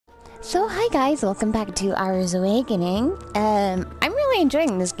So hi guys, welcome back to Aaru's Awakening. I'm really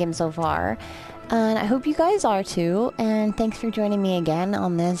enjoying this game so far, and I hope you guys are too, and thanks for joining me again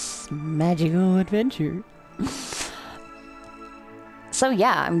on this magical adventure. So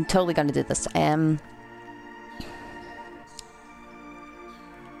yeah, I'm totally gonna do this. Sorry,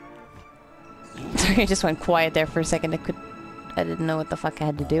 I just went quiet there for a second. I didn't know what the fuck I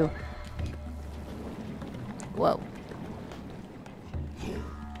had to do. Whoa.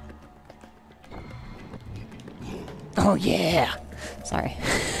 Oh yeah! Sorry.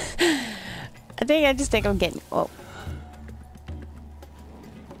 I just think I'm getting... Oh.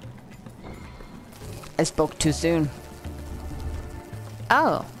 I spoke too soon.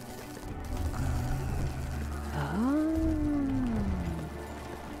 Oh. Oh.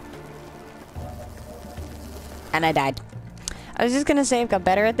 And I died. I was just gonna say I've got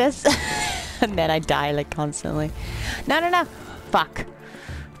better at this. And then I die like constantly. No, no, no! Fuck.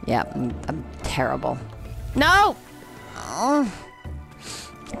 Yeah, I'm terrible. No! Oh,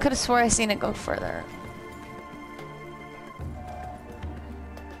 I could have swore I seen it go further.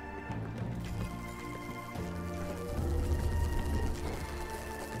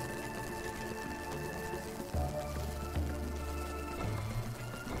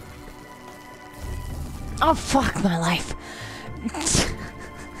 Oh fuck my life.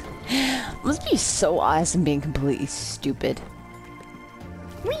 Must be so awesome being completely stupid.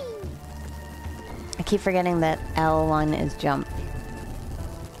 Whee! I keep forgetting that L1 is jump.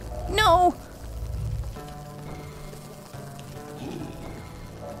 No!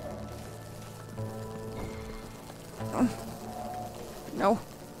 No.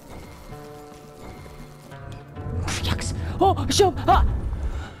 Yucks. Oh, show! Ah!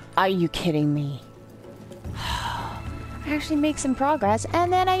 Are you kidding me? I actually make some progress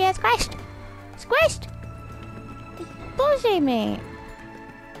and then I get squished! Squished! Bullshit me!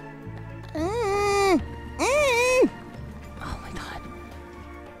 Oh my god.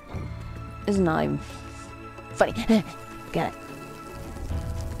 This is not even funny. Get it.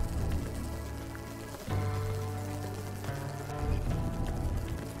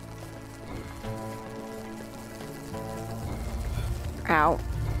 Ow.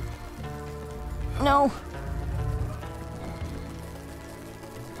 No.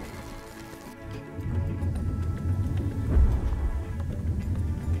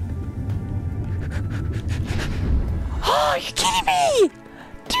 Oh, you're kidding me!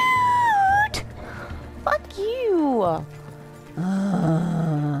 Dude! Fuck you!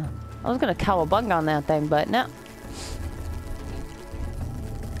 I was gonna cowabunga on that thing, but no.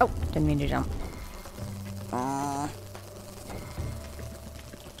 Oh, didn't mean to jump.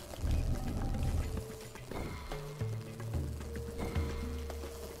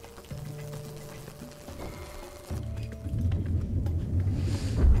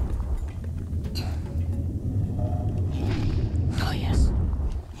 Oh, yes.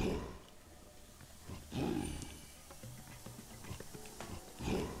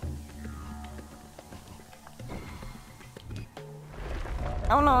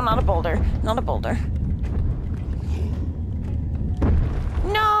 Oh no, not a boulder. Not a boulder.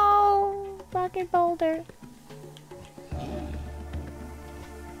 No! Fucking boulder.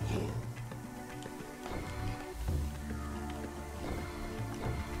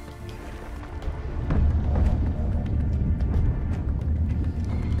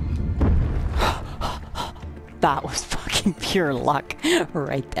 That was fucking pure luck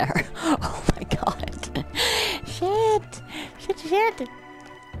right there. Oh my god. Shit. Shit, shit.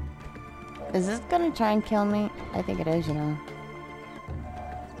 Is this gonna try and kill me? I think it is, you know.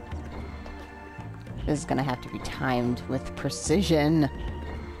 This is gonna have to be timed with precision.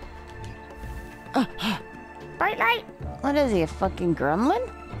 Bright light! What is he, a fucking gremlin?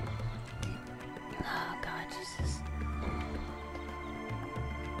 Oh god, Jesus.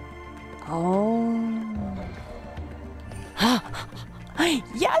 Oh.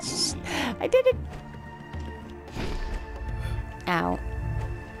 Yes! I did it! Ow.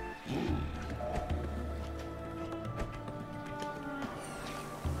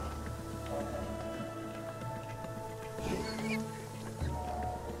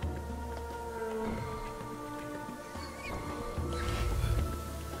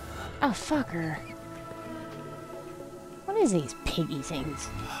 Oh, fucker. What is these piggy things?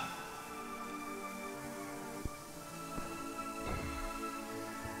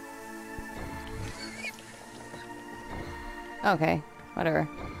 Okay, whatever.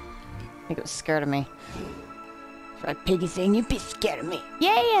 I think it was scared of me. For a piggy thing, you'd be scared of me. Yay,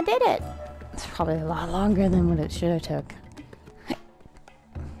 I did it! It's probably a lot longer than what it should have took.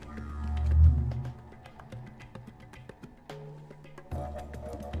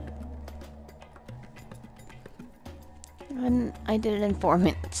 And I did it in 4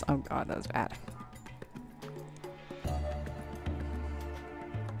 minutes. Oh god, that was bad.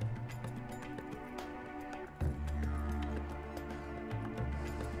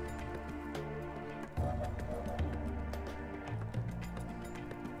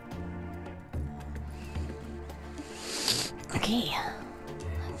 Okay,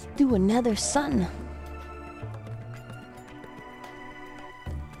 let's do another sun.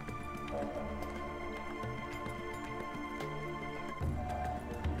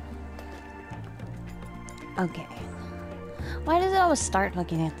 Okay. Why does it always start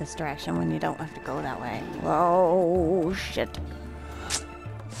looking at this direction when you don't have to go that way? Whoa, shit.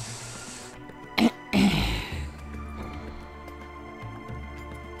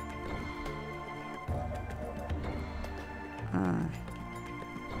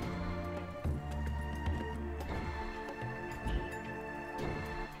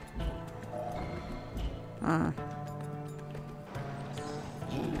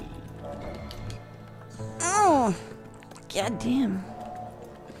 Oh, god damn.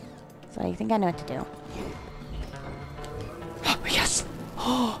 So I think I know what to do. Oh, yes!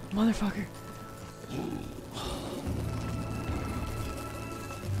 Oh, motherfucker.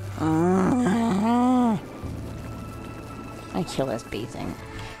 I kill this bee thing.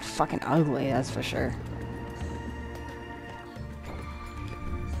 Fucking ugly, that's for sure.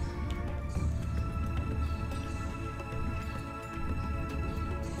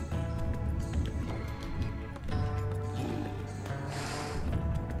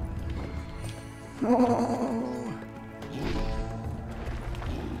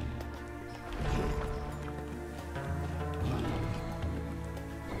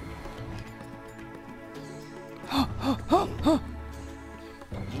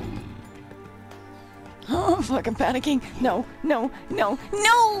 Oh, I'm fucking panicking. No, no, no,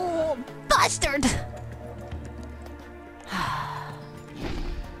 no! Bastard!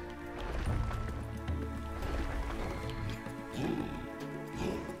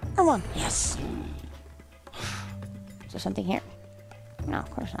 Come on. Yes. Is there something here? No, of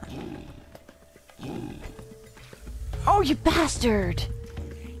course not. Oh, you bastard!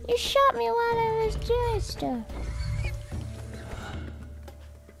 You shot me while I was doing stuff.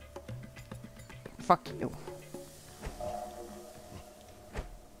 Fuck you.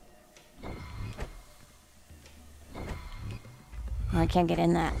 I can't get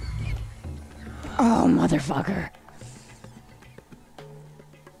in that. Oh, motherfucker.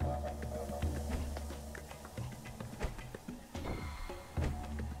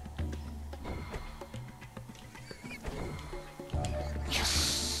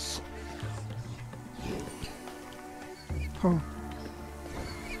 Yes. Oh.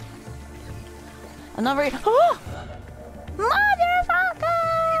 Another. Oh!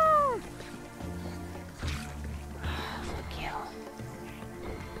 Motherfucker! Fuck you.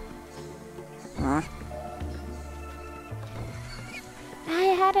 Huh? I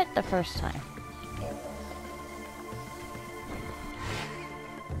had it the first time.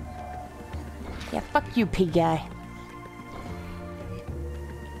 Yeah, fuck you, pig guy.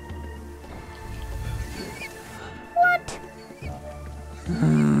 What?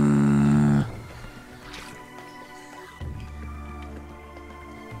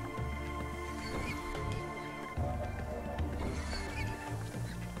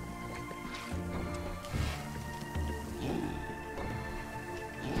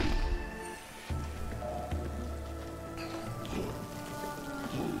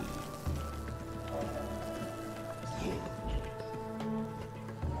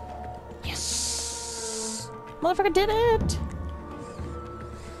 Motherfucker did it!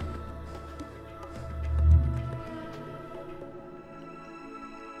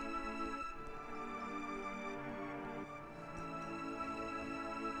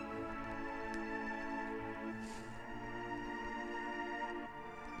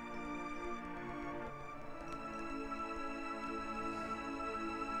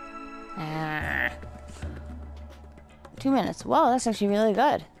 Ah. 2 minutes. Wow, that's actually really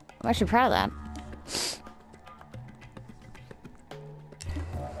good. I'm actually proud of that.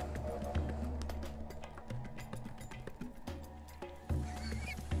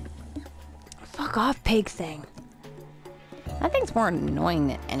 Fuck off, pig thing. That thing's more annoying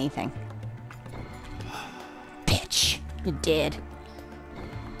than anything. Bitch. You did.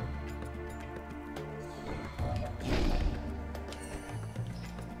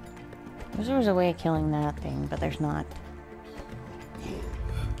 Wish there was a way of killing that thing, but there's not.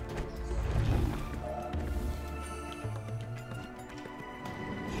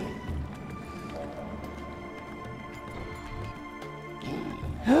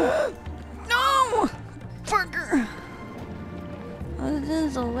 No! Fucker!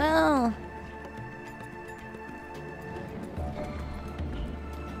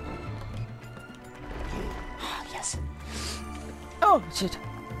 Oh, shit.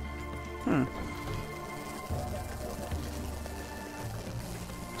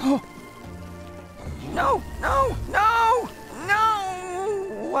 Oh. No, no, no,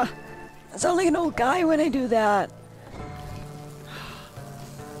 no! I sound like an old guy when I do that.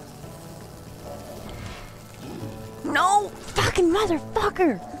 No! Fucking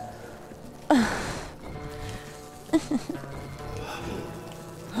motherfucker!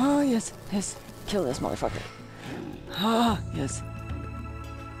 Oh, yes, yes. Kill this motherfucker. Ah, yes.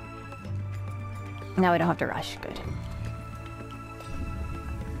 Now we don't have to rush. Good.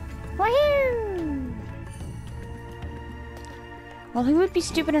 Woohoo! Well, who would be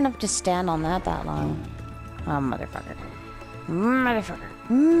stupid enough to stand on that long? Oh, motherfucker. Motherfucker.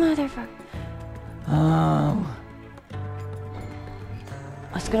 Motherfucker. Oh.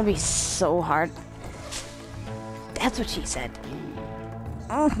 It's gonna be so hard. That's what she said.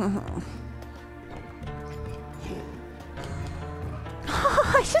 I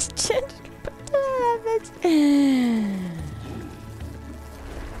just changed. Okay.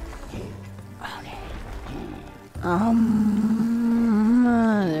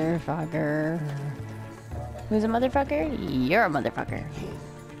 Motherfucker. Who's a motherfucker? You're a motherfucker.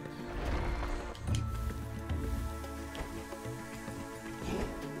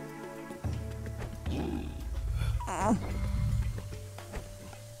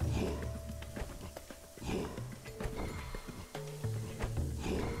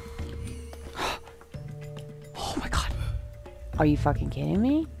 Oh my god. Are you fucking kidding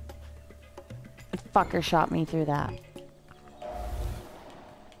me? The fucker shot me through that.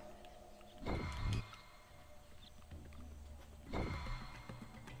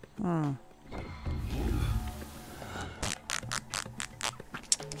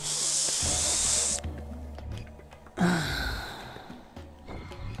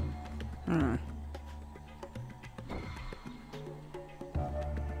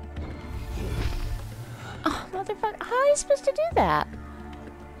 Oh, motherfucker. How are you supposed to do that?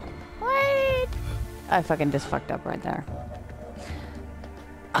 What? I fucking just fucked up right there.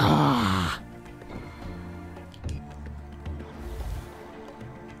 Ah.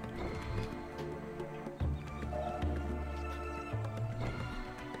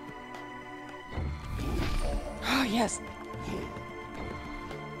 Oh, yes.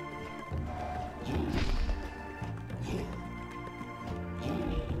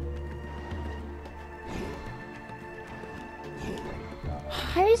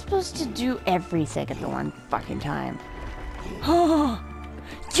 How are you supposed to do everything at the one fucking time? Oh,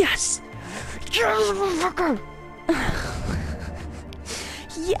 yes! Yes, motherfucker!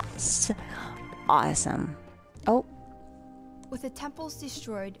 Yes! Awesome. Oh. With the temples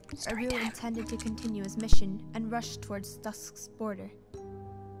destroyed, Aaru intended to continue his mission and rushed towards Dusk's border.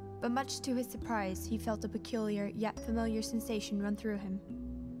 But much to his surprise, he felt a peculiar yet familiar sensation run through him.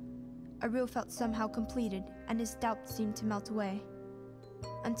 Aaru felt somehow completed, and his doubt seemed to melt away.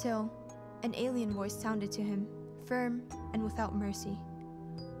 Until an alien voice sounded to him, firm and without mercy.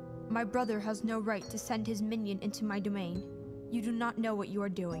 "My brother has no right to send his minion into my domain. You do not know what you are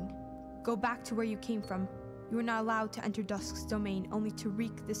doing. Go back to where you came from. You are not allowed to enter Dusk's domain only to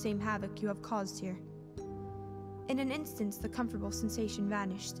wreak the same havoc you have caused here." In an instant, the comfortable sensation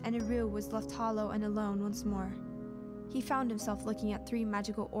vanished, and Aaru was left hollow and alone once more. He found himself looking at 3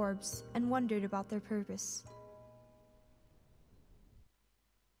 magical orbs and wondered about their purpose.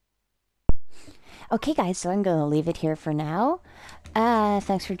 Okay, guys, so I'm going to leave it here for now.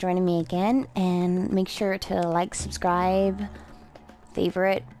 Thanks for joining me again, and make sure to like, subscribe,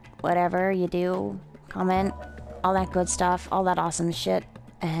 favorite, whatever you do, comment, all that good stuff, all that awesome shit,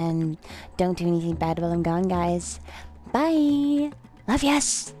 and don't do anything bad while I'm gone, guys. Bye! Love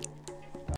yas!